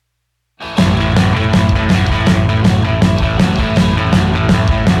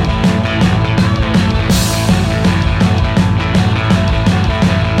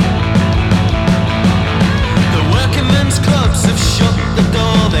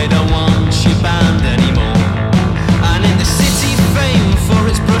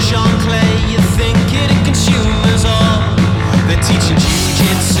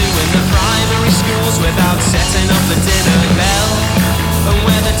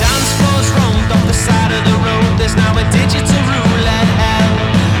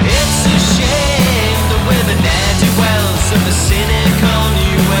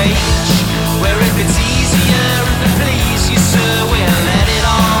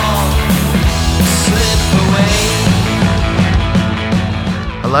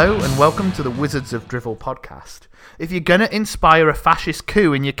Hello and welcome to the Wizards of Drivel podcast. If you're gonna inspire a fascist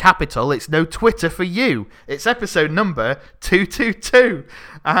coup in your capital, it's no Twitter for you. It's episode number 222,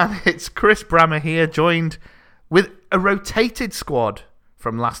 and it's Chris Brammer here, joined with a rotated squad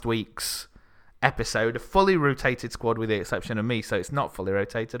from last week's episode, a fully rotated squad with the exception of me, so it's not fully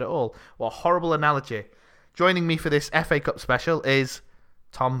rotated at all. What a horrible analogy. Joining me for this FA Cup special is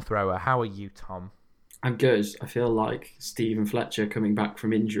Tom Thrower. How are you, Tom? I'm good. I feel like Stephen Fletcher coming back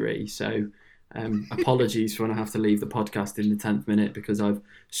from injury, so apologies for when I have to leave the podcast in the 10th minute because I've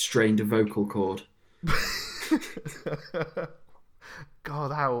strained a vocal cord.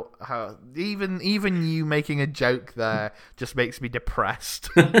 God, how even you making a joke there just makes me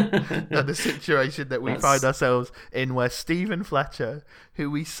depressed at the situation that we find ourselves in, where Stephen Fletcher, who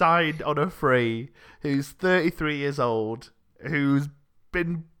we signed on a free, who's 33 years old, who's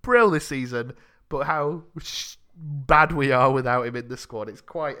been brilliant this season, but how bad we are without him in the squad. It's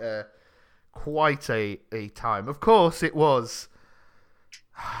quite a time. Of course, it was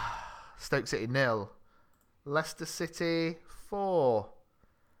Stoke City 0, Leicester City 4.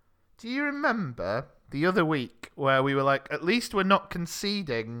 Do you remember the other week where we were like, at least we're not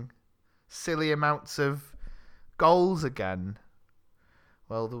conceding silly amounts of goals again?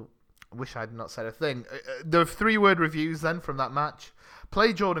 Well, I wish I'd not said a thing. There were 3-word reviews then from that match.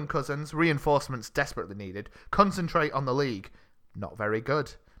 Play Jordan Cousins, reinforcements desperately needed. Concentrate on the league, not very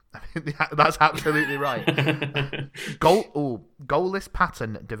good. I mean, that's absolutely right. Goalless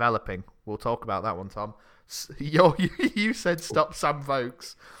pattern developing. We'll talk about that one, Tom. You said stop Sam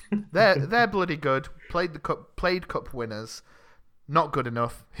Vokes. They're bloody good. Played cup winners. Not good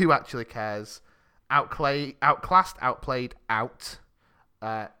enough. Who actually cares? Outclassed, outplayed, out.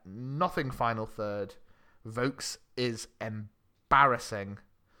 Nothing final third. Vokes is embarrassing.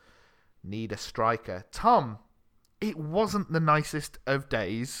 Need a striker. Tom, it wasn't the nicest of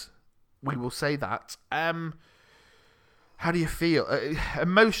days. We will say that. How do you feel?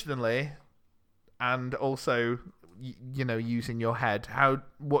 Emotionally, and also, using your head.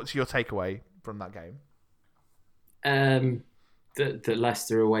 What's your takeaway from that game? That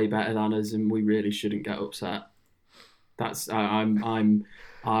Leicester are way better than us, and we really shouldn't get upset. That's Right.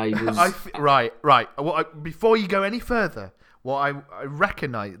 Before you go any further, what I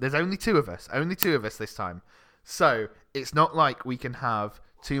recognise, there's only two of us this time. So it's not like we can have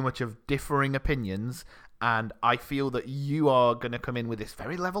too much of differing opinions, and I feel that you are going to come in with this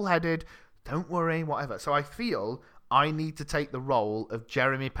very level-headed, don't worry, whatever. So I feel I need to take the role of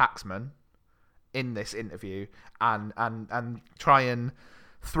Jeremy Paxman in this interview and try and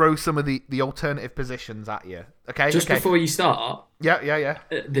throw some of the alternative positions at you. Okay? Before you start... Yeah.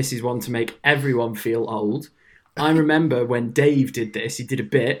 This is one to make everyone feel old. I remember when Dave did this, he did a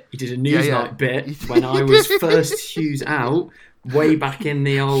Newsnight bit when I was first Hughes out, way back in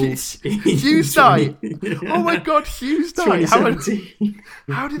the old... Hughes Night! Oh my God, Hughes Night!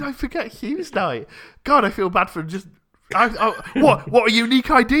 How did I forget Hughes Night? God, I feel bad for just... What a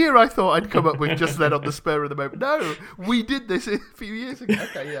unique idea I thought I'd come up with just then on the spur of the moment. No, we did this a few years ago.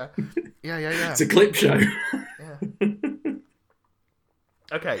 Okay, yeah. It's a clip show. Yeah.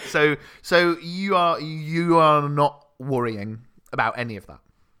 Okay, so you are not worrying about any of that?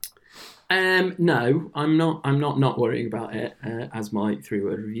 No, I'm not worrying about it. As my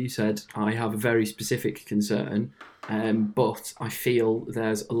 3-word review said, I have a very specific concern, but I feel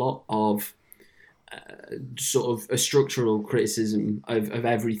there's a lot of sort of a structural criticism of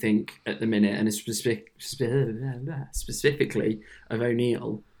everything at the minute, and specifically of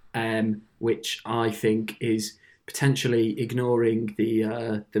O'Neill, which I think is potentially ignoring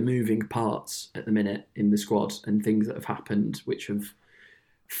the moving parts at the minute in the squad and things that have happened which have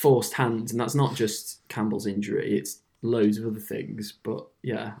forced hands, and that's not just Campbell's injury, it's loads of other things. But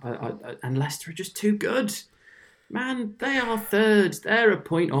yeah, and Leicester are just too good. Man, they are third. They're a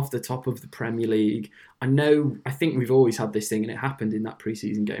point off the top of the Premier League. I think we've always had this thing, and it happened in that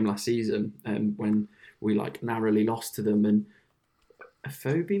pre-season game last season when we narrowly lost to them, and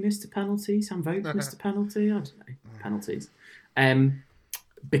Afobe missed a penalty, Sam Vokes missed a penalty, I don't know, penalties.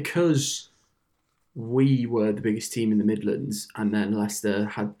 Because we were the biggest team in the Midlands, and then Leicester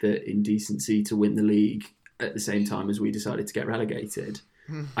had the indecency to win the league at the same time as we decided to get relegated.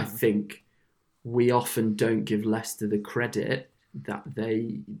 I think we often don't give Leicester the credit that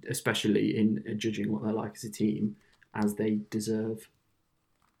they, especially in judging what they're like as a team, as they deserve.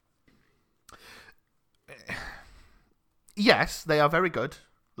 Yes, they are very good.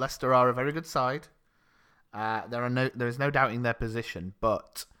 Leicester are a very good side. There is no doubting their position,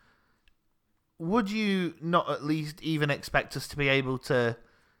 but would you not at least even expect us to be able to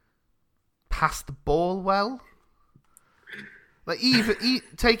pass the ball well? Like even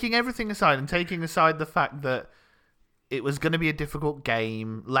taking everything aside and taking aside the fact that it was going to be a difficult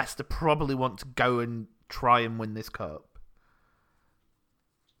game, Leicester probably want to go and try and win this cup.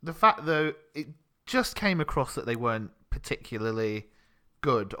 The fact, though, it just came across that they weren't particularly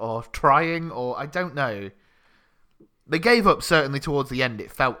good or trying, or I don't know. They gave up certainly towards the end,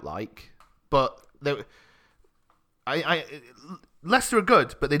 it felt like, but Leicester are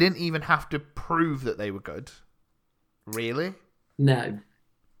good, but they didn't even have to prove that they were good. Really? No,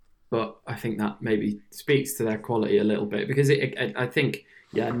 but I think that maybe speaks to their quality a little bit because I think,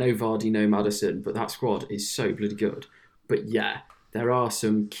 no Vardy, no Maddison, but that squad is so bloody good. But yeah, there are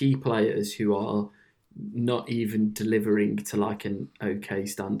some key players who are not even delivering to like an okay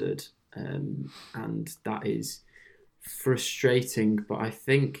standard, and that is frustrating, but I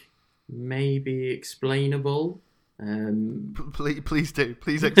think maybe explainable. Please do.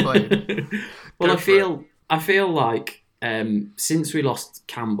 Please explain. Well, I feel like since we lost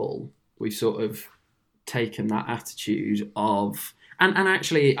Campbell, we've sort of taken that attitude of, and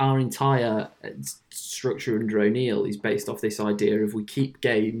actually our entire structure under O'Neill is based off this idea of we keep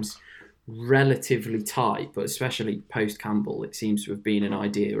games relatively tight, but especially post Campbell, it seems to have been an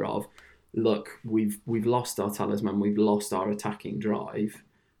idea of, look, we've lost our talisman, we've lost our attacking drive,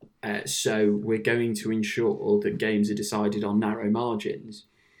 so we're going to ensure that games are decided on narrow margins.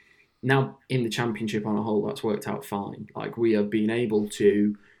 Now, in the Championship on a whole, that's worked out fine. Like, we have been able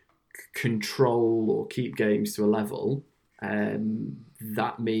to control or keep games to a level.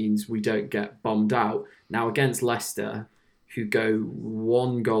 That means we don't get bombed out. Now, against Leicester, who go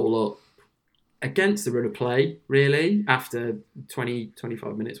 1 goal up against the run of play, really, after 20,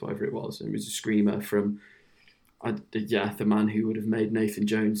 25 minutes, whatever it was, and it was a screamer from, the man who would have made Nathan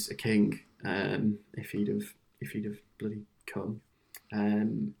Jones a king if he'd have bloody come.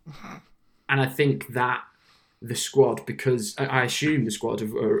 And I think that the squad, because I assume the squad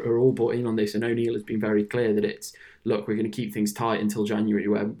are all bought in on this, and O'Neill has been very clear that it's, look, we're going to keep things tight until January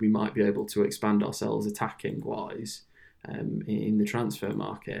where we might be able to expand ourselves attacking-wise in the transfer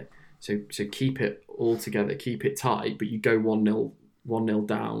market. So keep it all together, keep it tight, but you go 1-0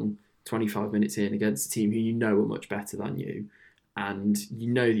 down 25 minutes in against a team who you know are much better than you, and you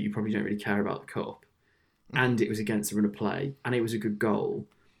know that you probably don't really care about the cup. And it was against the run of play, and it was a good goal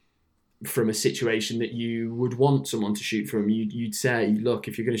from a situation that you would want someone to shoot from. You'd say, look,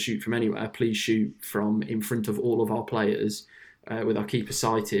 if you're going to shoot from anywhere, please shoot from in front of all of our players with our keeper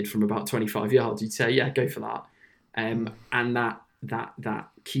sighted from about 25 yards. You'd say, yeah, go for that. And that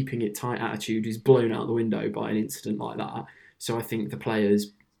keeping it tight attitude is blown out the window by an incident like that. So I think the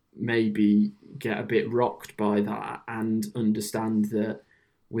players maybe get a bit rocked by that and understand that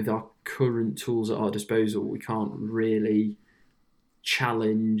with our current tools at our disposal, we can't really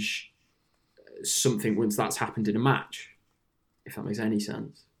challenge something once that's happened in a match, if that makes any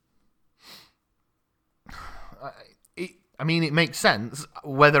sense. I mean, it makes sense.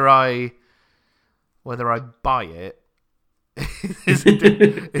 Whether I buy it is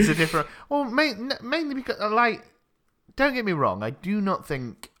a different. Well, mainly because, don't get me wrong, I do not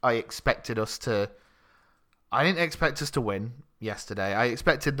think I expected us to. I didn't expect us to win yesterday. I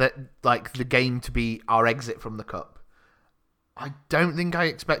expected that, the game to be our exit from the cup. I don't think I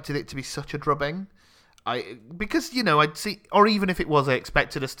expected it to be such a drubbing. Because I'd see, or even if it was, I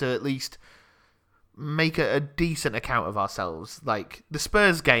expected us to at least make a decent account of ourselves. Like the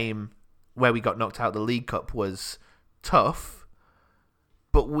Spurs game where we got knocked out of the League Cup was tough,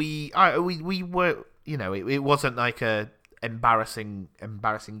 but we were, it wasn't like a embarrassing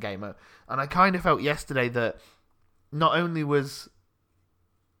game. And I kind of felt yesterday that not only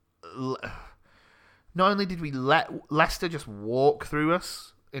did we let Leicester just walk through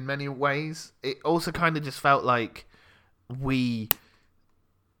us in many ways, it also kind of just felt like it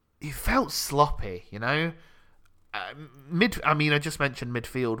felt sloppy, I just mentioned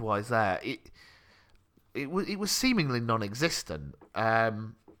midfield-wise there. It was seemingly non-existent.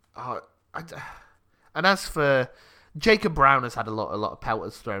 And as for Jacob Brown, has had a lot of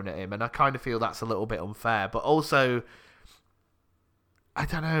pelters thrown at him, and I kind of feel that's a little bit unfair. But also, I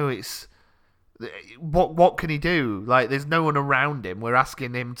don't know. It's what can he do? Like, there's no one around him. We're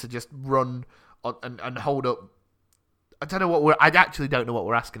asking him to just run and hold up. I actually don't know what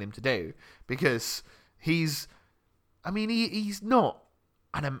we're asking him to do, because he's not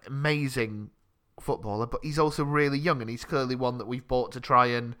an amazing footballer, but he's also really young, and he's clearly one that we've bought to try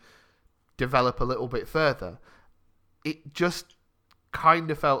and develop a little bit further. It just kind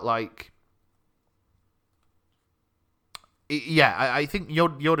of felt like I think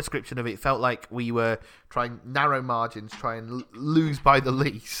your description of it felt like we were trying narrow margins, try and lose by the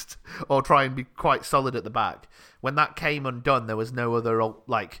least, or try and be quite solid at the back. When that came undone, there was no other,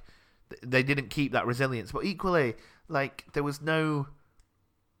 like, they didn't keep that resilience. But equally, like, there was no...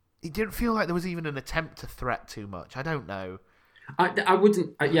 It didn't feel like there was even an attempt to threat too much. I don't know. I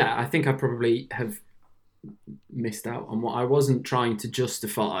wouldn't... I think I probably have missed out on what I wasn't trying to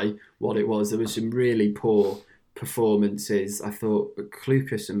justify what it was. There was some really poor performances. I thought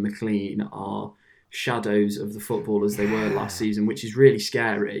Clucas and McLean are shadows of the footballers they were last season, which is really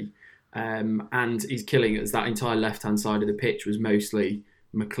scary. And he's killing us. That entire left-hand side of the pitch was mostly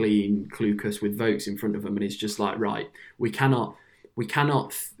McLean, Clucas with Vokes in front of them, and it's just like, right, we cannot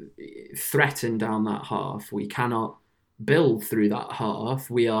threaten down that half. We cannot build through that half.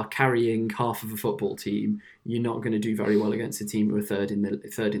 We are carrying half of a football team. You're not going to do very well against a team who are third in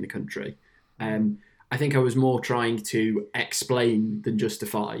the country. I think I was more trying to explain than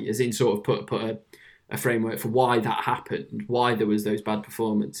justify, as in sort of put a framework for why that happened, why there was those bad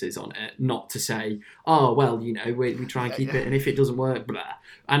performances on it, not to say, oh, well, we try and keep it, and if it doesn't work, blah.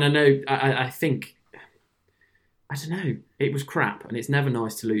 And I know, I think, I don't know, it was crap, and it's never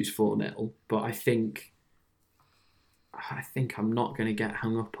nice to lose 4-0, but I think I'm not going to get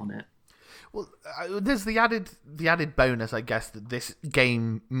hung up on it. Well, there's the added bonus, I guess, that this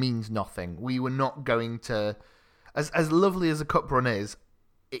game means nothing. We were not going to, as lovely as a cup run is,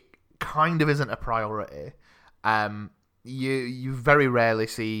 it kind of isn't a priority. You very rarely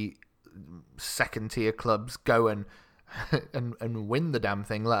see second tier clubs go and win the damn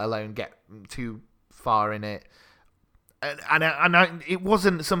thing, let alone get too far in it. And it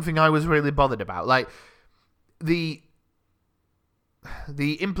wasn't something I was really bothered about. Like the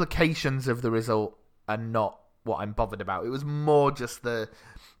implications of the result are not what I'm bothered about. It was more just the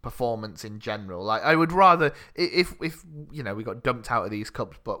performance in general. Like, I would rather, if we got dumped out of these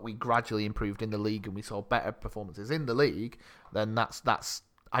cups, but we gradually improved in the league and we saw better performances in the league, then that's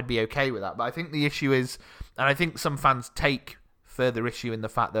I'd be okay with that. But I think the issue is, and I think some fans take further issue in the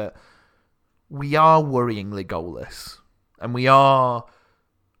fact that we are worryingly goalless, and we are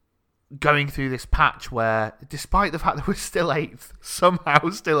going through this patch where, despite the fact that we're somehow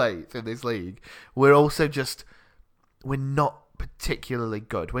still 8th in this league, we're not particularly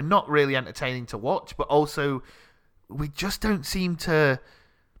good. We're not really entertaining to watch, but also we just don't seem to,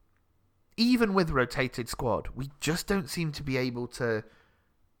 even with rotated squad, we just don't seem to be able to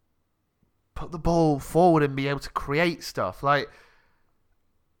put the ball forward and be able to create stuff. Like,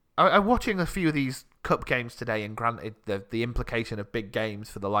 I'm watching a few of these cup games today, and granted the implication of big games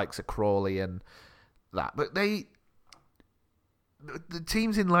for the likes of Crawley and that, but the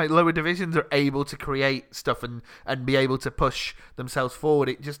teams in like lower divisions are able to create stuff and be able to push themselves forward.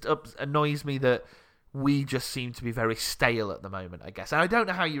 It just annoys me that we just seem to be very stale at the moment, I guess. And I don't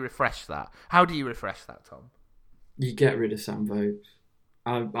know how you refresh that. How do you refresh that, Tom? You get rid of Sam Vokes.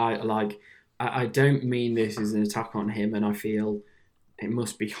 I don't mean this as an attack on him, and I feel it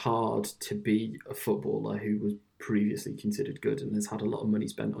must be hard to be a footballer who was previously considered good and has had a lot of money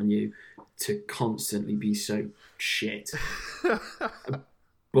spent on you to constantly be so shit.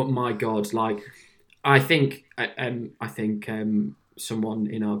 But my God, like, I think someone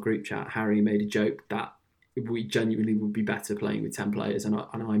in our group chat, Harry, made a joke that we genuinely would be better playing with 10 players, and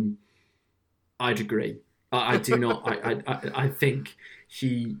I'd agree. I do not. I think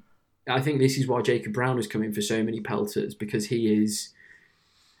this is why Jacob Brown was coming for so many pelters, because he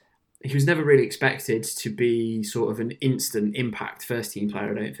was never really expected to be sort of an instant impact first team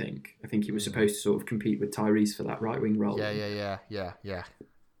player, I don't think. I think he was supposed to sort of compete with Tyrese for that right wing role. Yeah.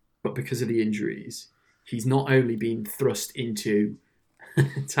 But because of the injuries, he's not only been thrust into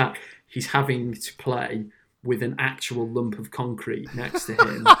attack, he's having to play with an actual lump of concrete next to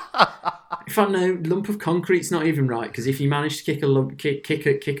him. In fact, no, lump of concrete's not even right, because if you manage to kick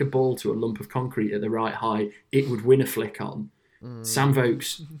a ball to a lump of concrete at the right height, it would win a flick on. Sam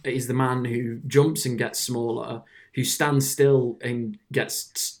Vokes is the man who jumps and gets smaller, who stands still and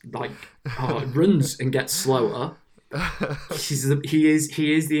gets runs and gets slower. He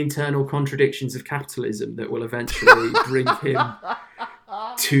is the internal contradictions of capitalism that will eventually bring him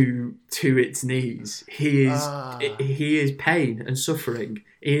to its knees. He is pain and suffering.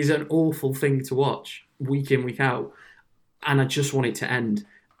 He is an awful thing to watch week in, week out, and I just want it to end.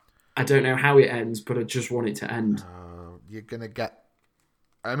 I don't know how it ends, but I just want it to end. You're going to get...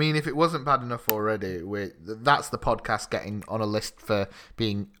 I mean, if it wasn't bad enough already, that's the podcast getting on a list for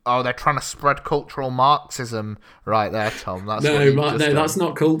being... Oh, they're trying to spread cultural Marxism right there, Tom. That's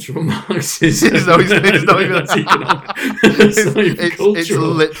not cultural Marxism. It's not even it's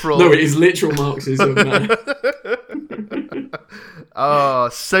literal. No, it is literal Marxism, man. Oh,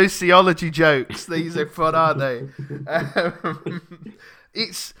 sociology jokes. These are fun, aren't they?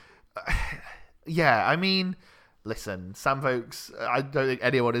 It's yeah. I mean, listen, Sam Vokes. I don't think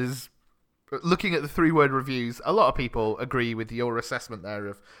anyone is looking at the 3-word reviews. A lot of people agree with your assessment there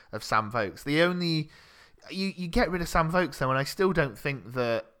of Sam Vokes. The only you get rid of Sam Vokes though, and I still don't think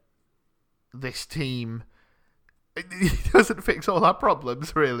that this team it doesn't fix all our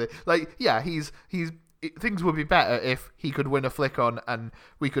problems really. Like, yeah, things would be better if he could win a flick on and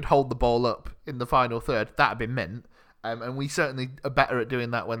we could hold the ball up in the final third. That'd be mint. And we certainly are better at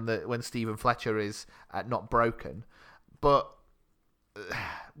doing that when Stephen Fletcher is not broken. But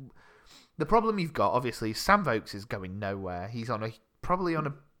the problem you've got, obviously, Sam Vokes is going nowhere. He's probably on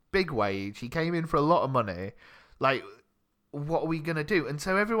a big wage. He came in for a lot of money. Like, what are we going to do? And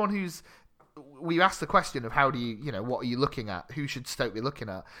so we asked the question of how do you what are you looking at? Who should Stoke be looking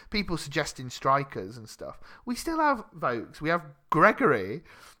at? People suggesting strikers and stuff. We still have Vokes. We have Gregory.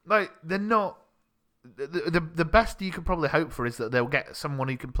 Like, they're not the best you could probably hope for is that they'll get someone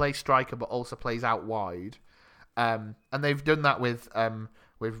who can play striker but also plays out wide. And they've done that with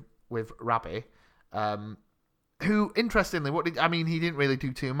Rabbi, who interestingly, he didn't really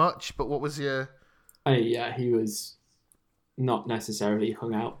do too much. But what was your? Yeah, he was not necessarily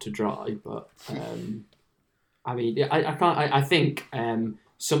hung out to dry, but I think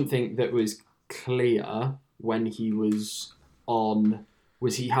something that was clear when he was on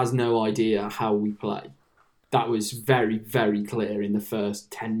was he has no idea how we play. That was very, very clear in the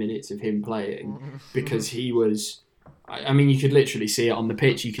first 10 minutes of him playing, because he was. You could literally see it on the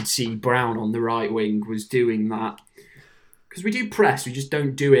pitch. You could see Brown on the right wing was doing that. Because we do press, we just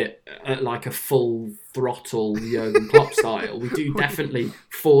don't do it at like a full throttle Jurgen Klopp style. We do definitely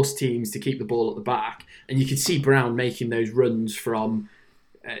force teams to keep the ball at the back. And you could see Brown making those runs from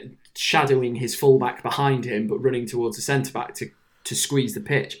shadowing his fullback behind him, but running towards the centre-back to squeeze the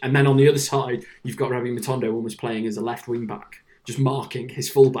pitch. And then on the other side, you've got Rabbi Matondo almost playing as a left wing-back, just marking his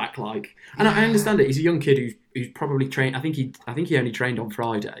fullback like. And I understand it. He's a young kid who's probably trained. I think he only trained on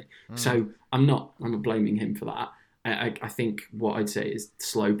Friday. So I'm not blaming him for that. I think what I'd say is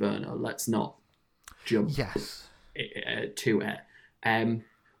slow burner. Let's not jump to it. One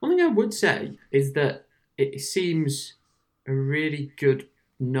thing I would say is that it seems a really good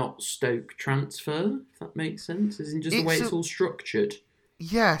not Stoke transfer, if that makes sense. As in just the way it's all structured.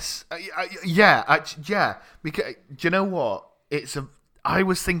 Yes. Yeah. Because, do you know what? I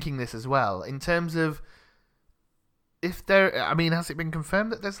was thinking this as well, in terms of if there... has it been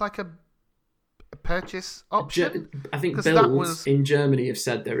confirmed that there's like a purchase option? I think Bills in Germany have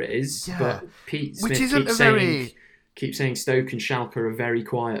said there is, but Pete Smith keeps saying Stoke and Schalke are very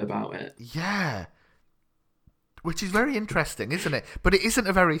quiet about it. Yeah. Which is very interesting, isn't it? But it isn't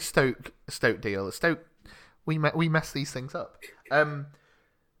a very Stoke deal. Stoke, we mess these things up.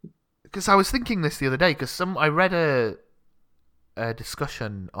 Because I was thinking this the other day, because I read a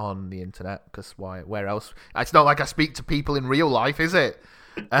discussion on the internet, because where else? It's not like I speak to people in real life, is it?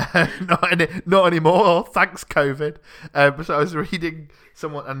 Not anymore, thanks COVID. So I was reading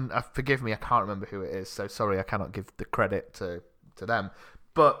someone, and forgive me, I can't remember who it is, so sorry, I cannot give the credit to them.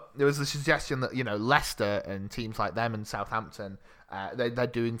 But there was a suggestion that Leicester and teams like them and Southampton, they're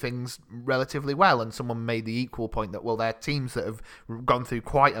doing things relatively well, and someone made the equal point that they're teams that have gone through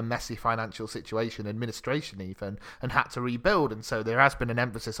quite a messy financial situation, administration even, and had to rebuild, and so there has been an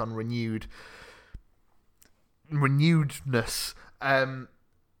emphasis on renewedness. And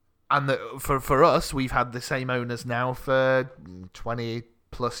that for us, we've had the same owners now for 20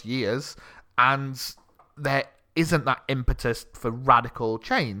 plus years, and there isn't that impetus for radical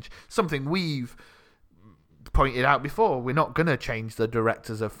change. Something we've pointed out before. We're not going to change the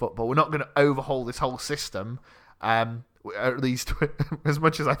directors of football. We're not going to overhaul this whole system. At least as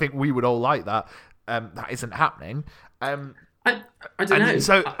much as I think we would all like that, that isn't happening. I don't know.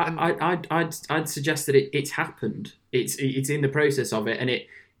 So I'd suggest that it's happened. It's in the process of it, and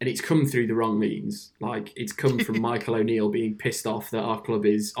it's come through the wrong means. Like, it's come from Michael O'Neill being pissed off that our club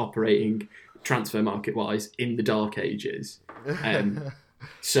is operating transfer market wise in the dark ages.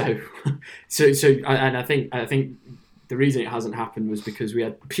 So I think the reason it hasn't happened was because we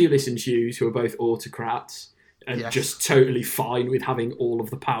had Pulis and Hughes, who are both autocrats and just totally fine with having all of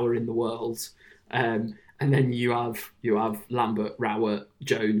the power in the world. And then you have Lambert, Rowett,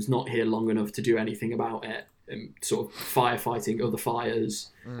 Jones not here long enough to do anything about it, and sort of firefighting other fires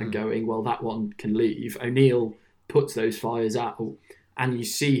and going, well, that one can leave. O'Neill puts those fires out, and you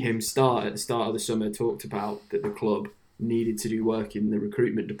see him at the start of the summer talked about that the club needed to do work in the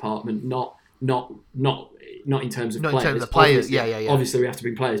recruitment department, not not in terms of Not players. in terms of players, Obviously, yeah. Obviously, we have to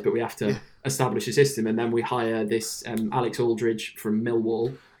bring players, but we have to establish a system, and then we hire this Alex Aldridge from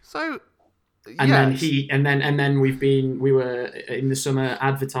Millwall. So, and then we were in the summer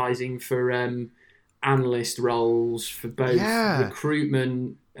advertising for analyst roles for both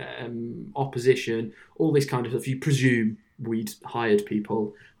recruitment, opposition, all this kind of stuff. You presume we'd hired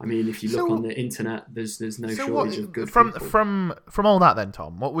people. I mean, if you look on the internet, there's no shortage of good people. From all that, then,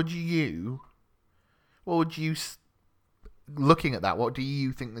 Tom, what would you looking at that? What do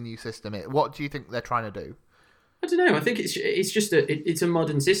you think the new system is? What do you think they're trying to do? I don't know. I think it's just it's a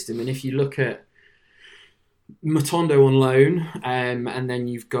modern system, and if you look at Matondo on loan, and then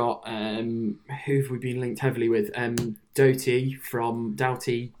you've got who have we been linked heavily with? Doughty from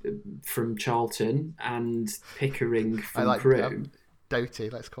Charlton and Pickering from Crewe. Doughty,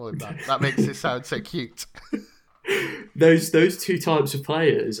 let's call him that. That makes it sound so cute. Those two types of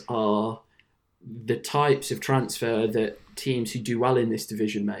players are the types of transfer that teams who do well in this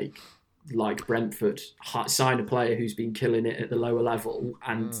division make, like Brentford, sign a player who's been killing it at the lower level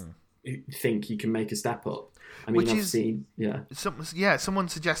and think he can make a step up. I mean, someone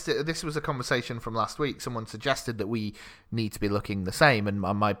suggested, this was a conversation from last week, someone suggested that we need to be looking the same, and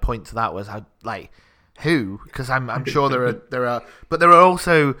my point to that was, who? Because I'm sure there are, but there are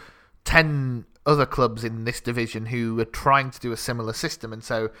also 10 other clubs in this division who are trying to do a similar system, and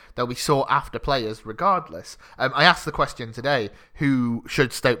so they'll be sought after players regardless. I asked the question today, who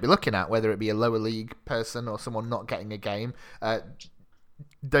should Stoke be looking at, whether it be a lower league person or someone not getting a game.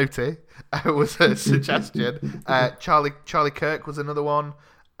 Doughty was a suggestion. Charlie Kirk was another one.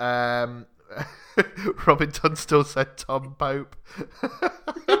 Robin Tunstall said Tom Pope.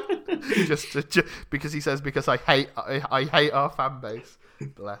 just because he says, because I hate our fan base.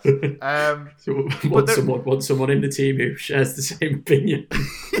 Bless. Want someone in the team who shares the same opinion.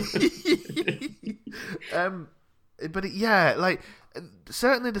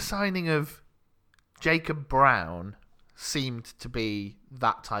 Certainly the signing of Jacob Brown seemed to be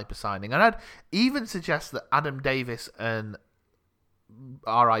that type of signing, and I'd even suggest that Adam Davis and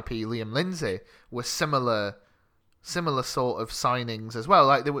R.I.P. Liam Lindsay were similar sort of signings as well.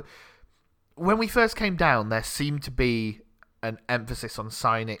 Like when we first came down, there seemed to be an emphasis on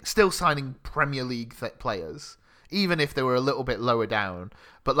still signing Premier League players, even if they were a little bit lower down.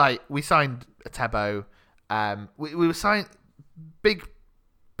 But we signed Atebo, we were signing big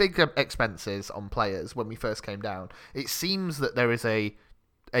expenses on players when we first came down. It seems that there is a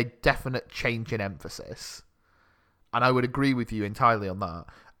definite change in emphasis, and I would agree with you entirely on that.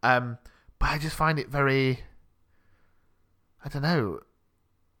 But I just find it very, I don't know.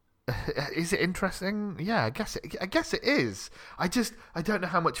 Is it interesting? Yeah, I guess it is. I don't know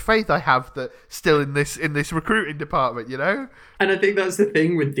how much faith I have that still in this recruiting department, you know? And I think that's the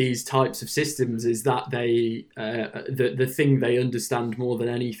thing with these types of systems, is that they the thing they understand more than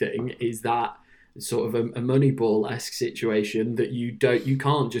anything is that sort of a Moneyball-esque situation that you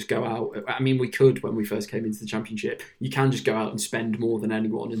can't just go out. I mean, we could when we first came into the Championship. You can just go out and spend more than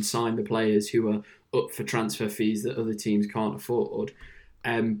anyone and sign the players who are up for transfer fees that other teams can't afford.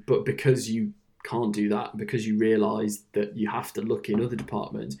 But because you can't do that, because you realise that you have to look in other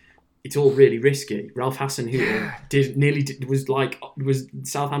departments, it's all really risky. Ralph Hasenhuttl was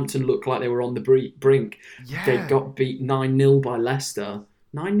Southampton looked like they were on the brink. Yeah. They got beat 9-0 by Leicester.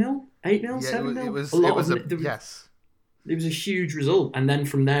 9-0? 8-0? 7-0? Yes. It was a huge result. And then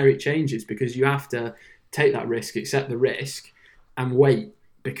from there it changes, because you have to take that risk, accept the risk, and wait,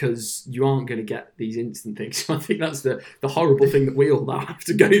 because you aren't going to get these instant things. So I think that's the horrible thing that we all now have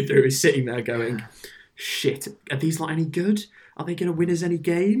to go through, is sitting there going, shit, are these not any good? Are they going to win us any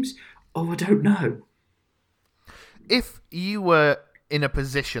games? Oh, I don't know. If you were in a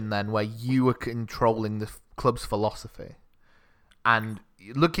position then where you were controlling the club's philosophy, and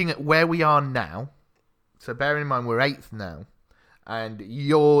looking at where we are now, so bearing in mind we're 8th now, and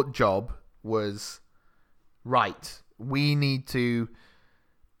your job was, right, we need to...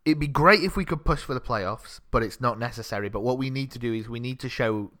 It'd be great if we could push for the playoffs, but it's not necessary. But what we need to do is we need to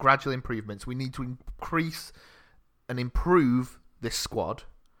show gradual improvements. We need to increase and improve this squad.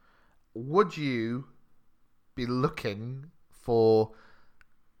 Would you be looking for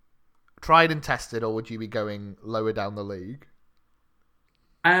tried and tested, or would you be going lower down the league?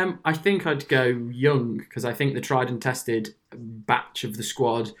 I think I'd go young, because I think the tried and tested batch of the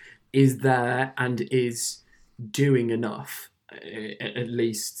squad is there and is doing enough, at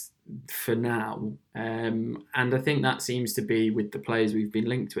least for now. And I think that seems to be with the players we've been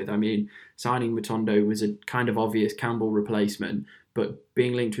linked with. I mean, signing Matondo was a kind of obvious Campbell replacement, but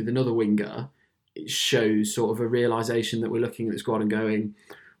being linked with another winger, it shows sort of a realisation that we're looking at the squad and going,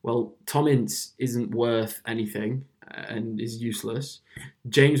 Well, Tom Ince isn't worth anything and is useless.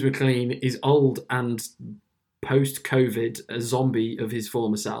 James McLean is old and post-COVID a zombie of his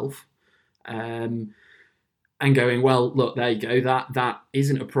former self. And going, well, look, there you go. That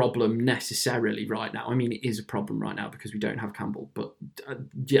isn't a problem necessarily right now. I mean, it is a problem right now because we don't have Campbell. But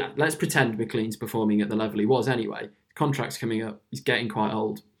yeah, let's pretend McLean's performing at the level he was anyway. Contract's coming up. He's getting quite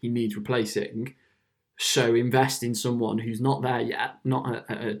old. He needs replacing. So invest in someone who's not there yet, not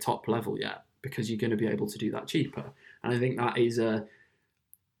at a top level yet, because you're going to be able to do that cheaper. And I think that is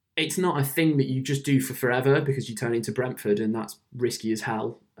it's not a thing that you just do for forever because you turn into Brentford and that's risky as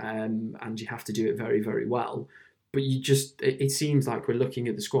hell. And you have to do it very, very well. But it seems like we're looking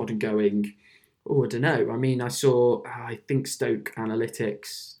at the squad and going, oh, I don't know. I mean, I think Stoke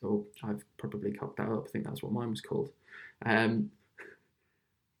Analytics, or I've probably cocked that up. I think that's what mine was called.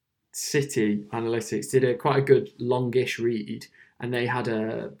 City Analytics did quite a good longish read, and they had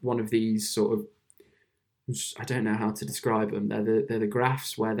one of these sort of, I don't know how to describe them. They're the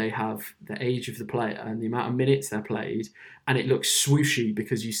graphs where they have the age of the player and the amount of minutes they're played, and it looks swooshy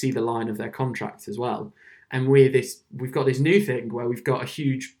because you see the line of their contract as well. And we've got this new thing where we've got a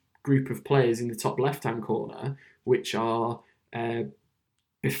huge group of players in the top left-hand corner, which are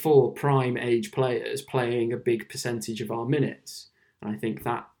before prime age players playing a big percentage of our minutes. And I think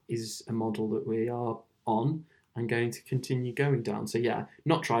that is a model that we are on and going to continue going down. So yeah,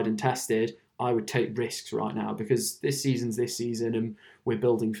 not tried and tested. I would take risks right now because this season's this season and we're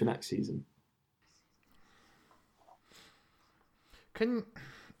building for next season.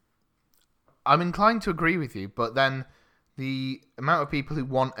 I'm inclined to agree with you, but then the amount of people who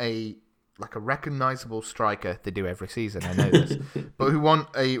want a recognisable striker, they do every season, I know this, but who want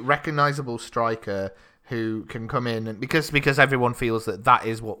a recognisable striker who can come in, and because everyone feels that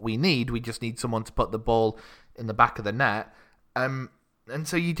is what we need, we just need someone to put the ball in the back of the net. And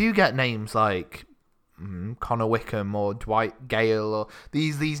so you do get names like Connor Wickham or Dwight Gale or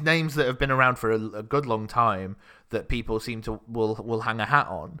these names that have been around for a good long time that people seem to will hang a hat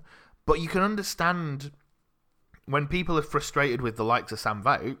on. But you can understand when people are frustrated with the likes of Sam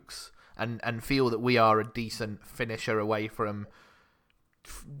Vokes and feel that we are a decent finisher away from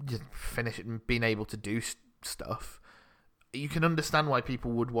being able to do stuff. You can understand why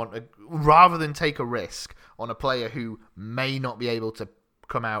people would want rather than take a risk on a player who may not be able to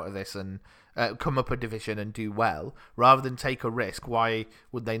come out of this and come up a division and do well. Rather than take a risk, why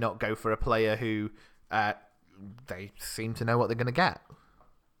would they not go for a player who they seem to know what they're going to get?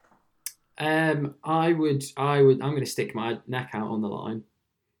 I'm going to stick my neck out on the line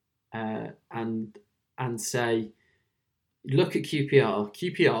and say, look at QPR.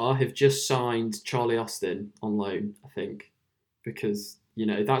 QPR have just signed Charlie Austin on loan, I think, because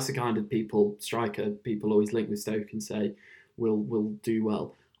that's the kind of striker people always link with Stoke and say will do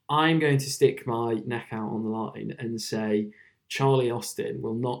well. I'm going to stick my neck out on the line and say Charlie Austin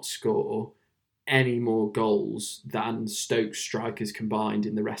will not score any more goals than Stoke strikers combined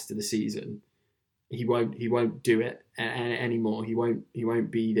in the rest of the season. He won't do it anymore. He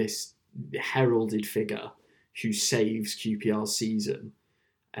won't be this heralded figure who saves QPR's season.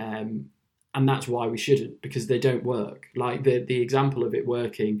 And that's why we shouldn't, because they don't work. Like the example of it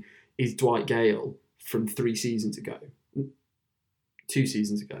working is Dwight Gale from 2 seasons ago,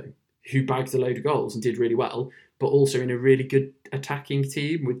 who bagged a load of goals and did really well, but also in a really good attacking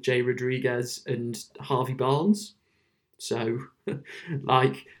team with Jay Rodriguez and Harvey Barnes. So,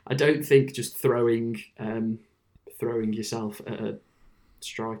 I don't think just throwing yourself at a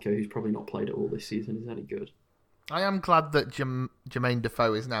striker who's probably not played at all this season is any good. I am glad that Jermaine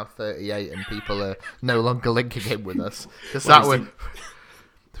Defoe is now 38 and people are no longer linking him with us, because that was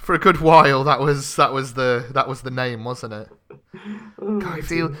for a good while. That was the name, wasn't it? God, I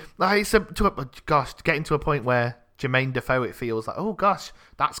feel like getting to a point where Jermaine Defoe, it feels like, oh gosh,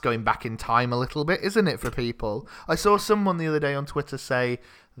 that's going back in time a little bit, isn't it, for people? I saw someone the other day on Twitter say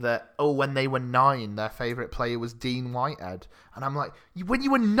that, when they were 9, their favourite player was Dean Whitehead. And I'm like, when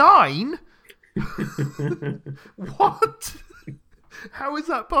you were 9? What? How is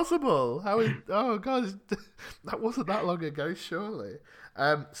that possible? Oh God, that wasn't that long ago, surely.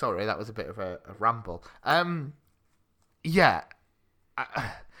 Sorry, that was a bit of a ramble. Yeah,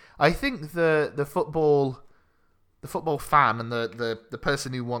 I think the football fan and the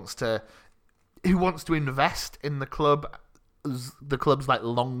person who wants to invest in the club's like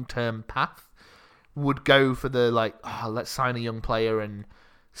long-term path would go for the let's sign a young player and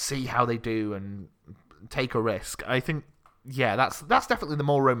see how they do and take a risk. I think, yeah, that's definitely the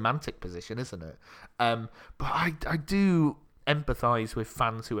more romantic position, isn't it? But I do empathise with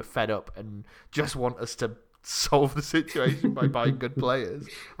fans who are fed up and just want us to solve the situation by buying good players.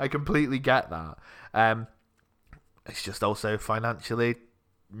 I completely get that. It's just also financially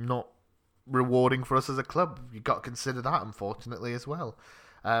not rewarding for us as a club. You've got to consider that, unfortunately, as well.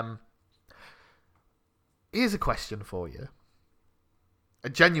 Here's a question for you. A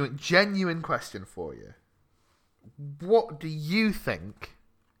genuine question for you. What do you think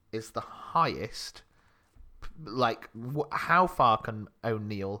is the highest? Like, how far can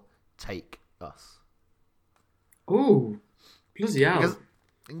O'Neill take us? Oh, bloody hell!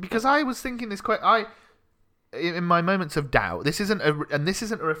 Because I was thinking this in my moments of doubt. This isn't a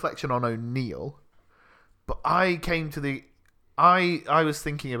reflection on O'Neill, but I came to I was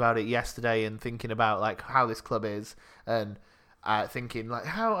thinking about it yesterday and thinking about like how this club is and thinking like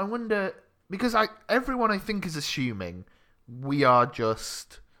how I wonder, because everyone I think is assuming we are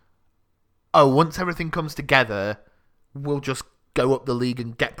just once everything comes together we'll just go up the league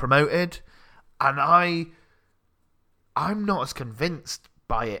and get promoted, and I'm not as convinced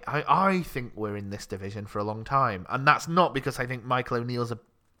by it. I think we're in this division for a long time, and that's not because I think Michael O'Neill's a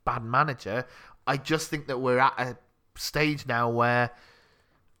bad manager. I just think that we're at a stage now where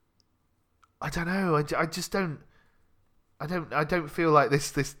I don't know. I just don't. I don't feel like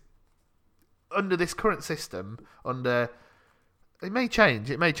this under this current system. It may change,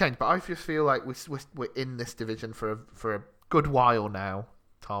 but I just feel like we're in this division for a good while now,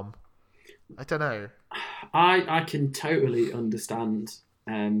 Tom. I don't know. I can totally understand.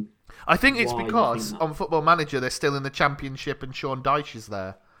 I think it's because on Football Manager they're still in the Championship and Sean Dyche is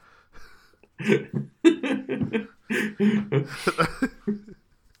there.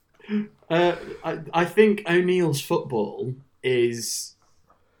 I think O'Neill's football is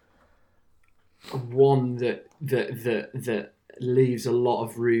one that leaves a lot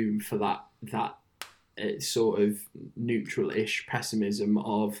of room for that sort of neutral-ish pessimism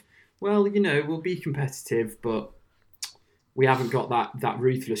of, well, we'll be competitive, but we haven't got that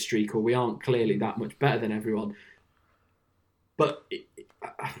ruthless streak, or we aren't clearly that much better than everyone. But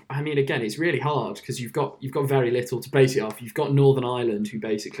I mean, again, it's really hard because you've got very little to base it off. You've got Northern Ireland, who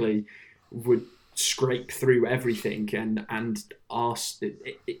basically would scrape through everything, and ask,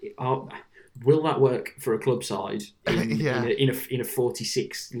 will that work for a club side in a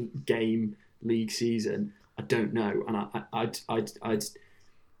 46 game league season? I don't know, and I'd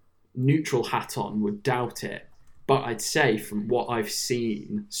neutral hat on would doubt it. But I'd say from what I've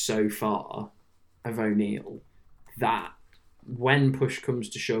seen so far of O'Neill, that when push comes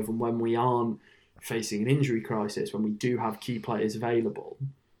to shove and when we aren't facing an injury crisis, when we do have key players available,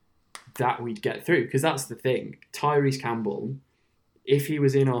 that we'd get through. Because that's the thing. Tyrese Campbell, if he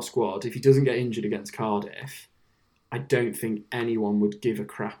was in our squad, if he doesn't get injured against Cardiff, I don't think anyone would give a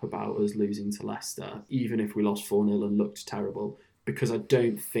crap about us losing to Leicester, even if we lost 4-0 and looked terrible, because I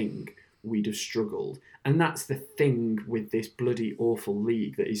don't think we'd have struggled. And that's the thing with this bloody awful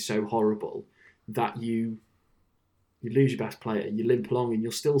league that is so horrible, that you lose your best player, you limp along and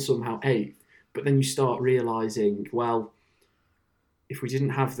you're still somehow eighth, but then you start realising, well, if we didn't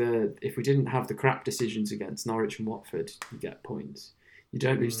have the crap decisions against Norwich and Watford, you get points. You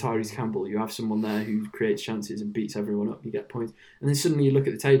don't lose Tyrese Campbell, you have someone there who creates chances and beats everyone up, you get points. And then suddenly you look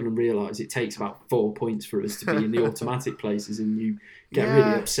at the table and realise it takes about 4 points for us to be in the automatic places, and you get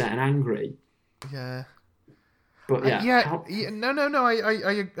really upset and angry. Yeah. But no.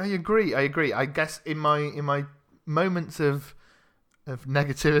 I agree. I guess in my moments of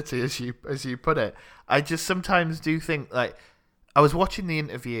negativity, as you put it, I just sometimes do think, like, I was watching the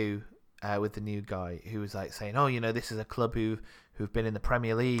interview with the new guy who was like saying, this is a club who've been in the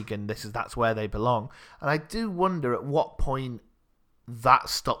Premier League and that's where they belong. And I do wonder at what point that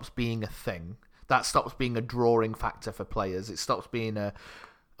stops being a thing. That stops being a drawing factor for players. It stops being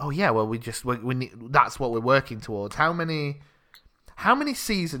we need, that's what we're working towards. How many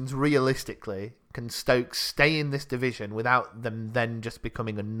seasons realistically can Stoke stay in this division without them then just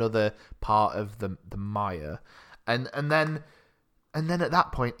becoming another part of the mire? And then at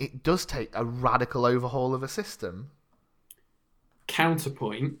that point, it does take a radical overhaul of a system.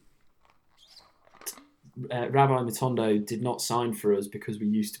 Counterpoint, Rabbi Matondo did not sign for us because we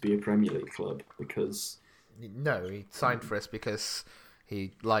used to be a Premier League club. No, he signed for us because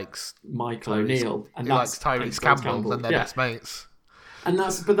he likes Michael O'Neill, and he likes Tyrese Campbell, and they're best mates. And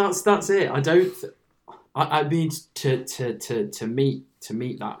that's it. I mean to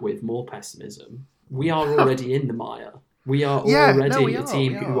meet that with more pessimism. We are already in the mire. We are already a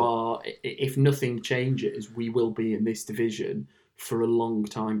team who are, if nothing changes, we will be in this division for a long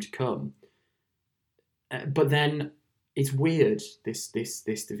time to come. But then it's weird, this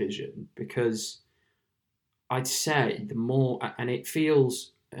division, because I'd say the more, and it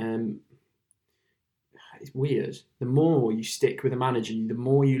feels it's weird. The more you stick with a manager, the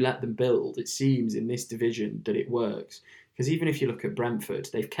more you let them build. It seems in this division that it works. Because even if you look at Brentford,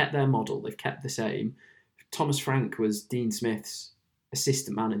 they've kept their model. They've kept the same. Thomas Frank was Dean Smith's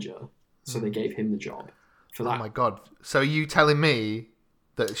assistant manager, so they gave him the job for that. Oh my God! So are you telling me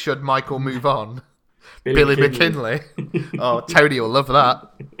that should Michael move on, Billy McKinlay? Oh, Tony will love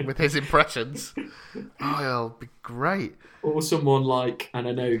that with his impressions. Oh, it'll be great. Or someone like, and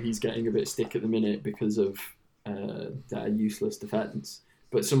I know he's getting a bit stick at the minute because of their useless defence,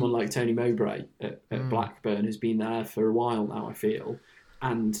 but someone like Tony Mowbray at Blackburn has been there for a while now, I feel.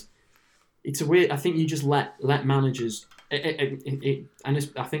 And it's a weird, I think you just let managers, and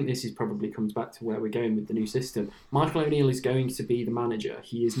I think this probably comes back to where we're going with the new system. Michael O'Neill is going to be the manager.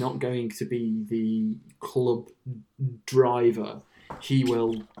 He is not going to be the club driver. He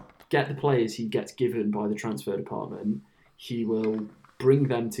will get the players he gets given by the transfer department. He will bring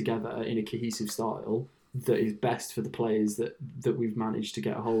them together in a cohesive style that is best for the players that we've managed to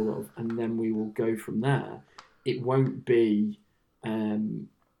get a hold of, and then we will go from there. It won't be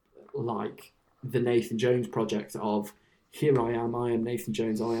like the Nathan Jones project of, here I am Nathan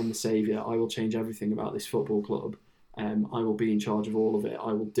Jones, I am the saviour, I will change everything about this football club, I will be in charge of all of it,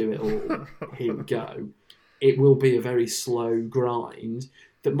 I will do it all, here we go. It will be a very slow grind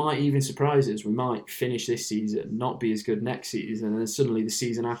that might even surprise us. We might finish this season, not be as good next season, and then suddenly the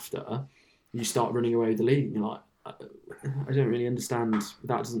season after, you start running away with the league, and you're like, I don't really understand,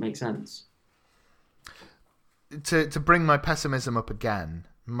 that doesn't make sense. To bring my pessimism up again,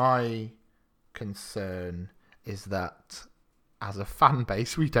 my concern is that as a fan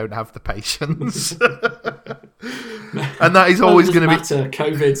base, we don't have the patience. And that is always going to be...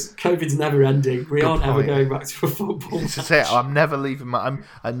 COVID's never ending. We aren't ever going back to a football match. This is it. I'm never leaving I'm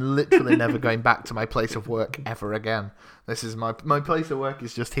literally never going back to my place of work ever again. This is my place of work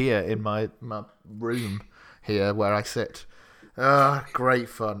is just here in my room here where I sit. Great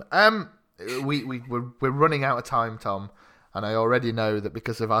fun. We're running out of time, Tom. And I already know that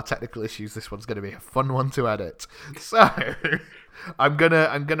because of our technical issues, this one's going to be a fun one to edit. So I'm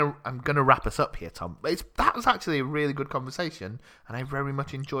gonna wrap us up here, Tom. That was actually a really good conversation, and I very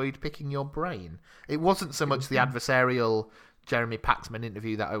much enjoyed picking your brain. It wasn't so much the adversarial Jeremy Paxman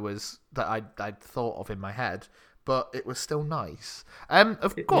interview that I'd thought of in my head, but it was still nice.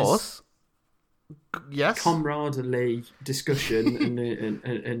 Of course. Yes. Camaraderie, discussion,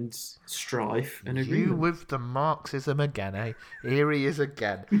 and strife and agreement. You with the Marxism again, eh? Here he is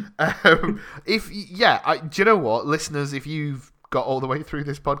again. Do you know what, listeners? If you've got all the way through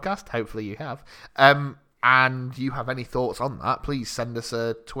this podcast, hopefully you have, and you have any thoughts on that, please send us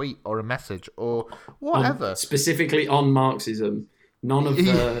a tweet or a message or whatever. Specifically on Marxism. None of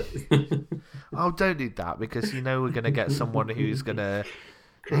the. Oh, don't do that, because we're going to get someone who's going to.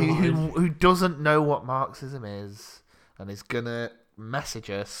 Who doesn't know what Marxism is and is gonna message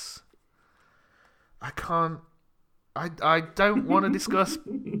us. I don't want to discuss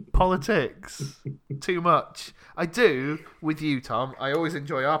politics too much. I do with you, Tom. I always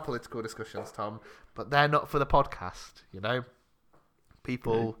enjoy our political discussions, Tom, but they're not for the podcast,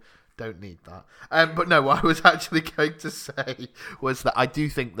 People don't need that. But no, what I was actually going to say was that I do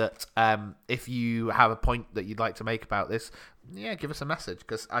think that if you have a point that you'd like to make about this, give us a message,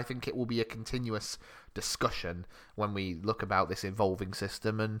 because I think it will be a continuous discussion when we look about this evolving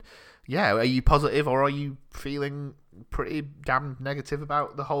system. And are you positive, or are you feeling pretty damn negative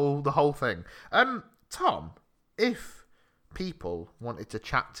about the whole thing? Tom, if people wanted to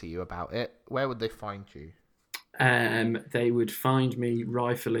chat to you about it, where would they find you? They would find me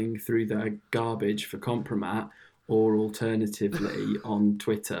rifling through their garbage for Compromat, or alternatively on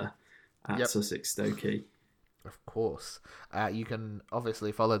Twitter at Sussex Stokey. Of course. You can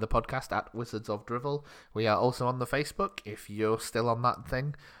obviously follow the podcast at Wizards of Drivel. We are also on the Facebook, if you're still on that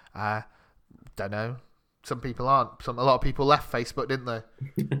thing. Don't know. Some people aren't. A lot of people left Facebook, didn't they?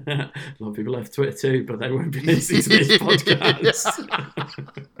 A lot of people left Twitter too, but they won't be listening to this podcast.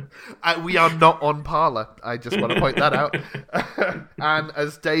 We are not on Parler. I just want to point that out. And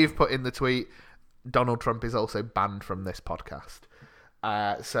as Dave put in the tweet, Donald Trump is also banned from this podcast.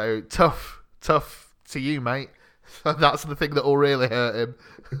 So tough to you, mate. That's the thing that will really hurt him.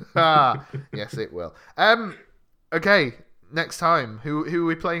 Yes, it will. Okay. Next time, who are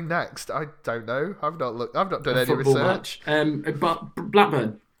we playing next? I don't know. I've not looked. I've not done any research. But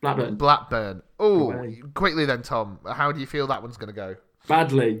Blackburn. Oh, quickly then, Tom. How do you feel that one's going to go?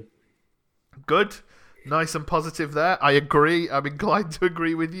 Badly. Good. Nice and positive there. I agree. I'm inclined to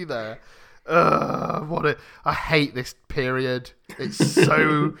agree with you there. I hate this period. It's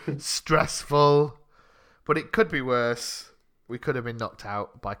so stressful. But it could be worse. We could have been knocked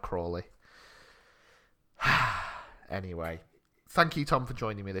out by Crawley. Anyway, thank you, Tom, for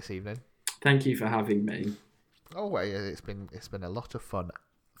joining me this evening. Thank you for having me. Oh, wait, it's been a lot of fun.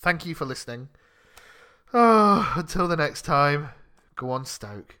 Thank you for listening. Oh, until the next time, go on,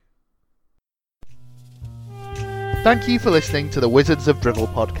 Stoke. Thank you for listening to the Wizards of Drivel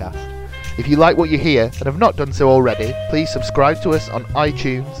podcast. If you like what you hear and have not done so already, please subscribe to us on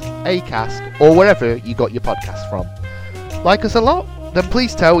iTunes, Acast, or wherever you got your podcasts from. Like us a lot? Then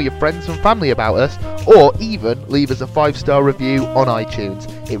please tell your friends and family about us, or even leave us a 5-star review on iTunes.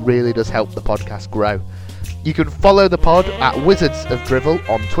 It really does help the podcast grow. You can follow the pod at Wizards of Drivel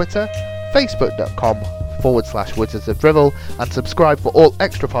on Twitter, facebook.com/Wizards of Drivel, and subscribe for all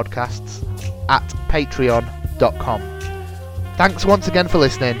extra podcasts at patreon.com. Thanks once again for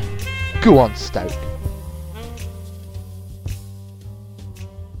listening. Go on, Stoke.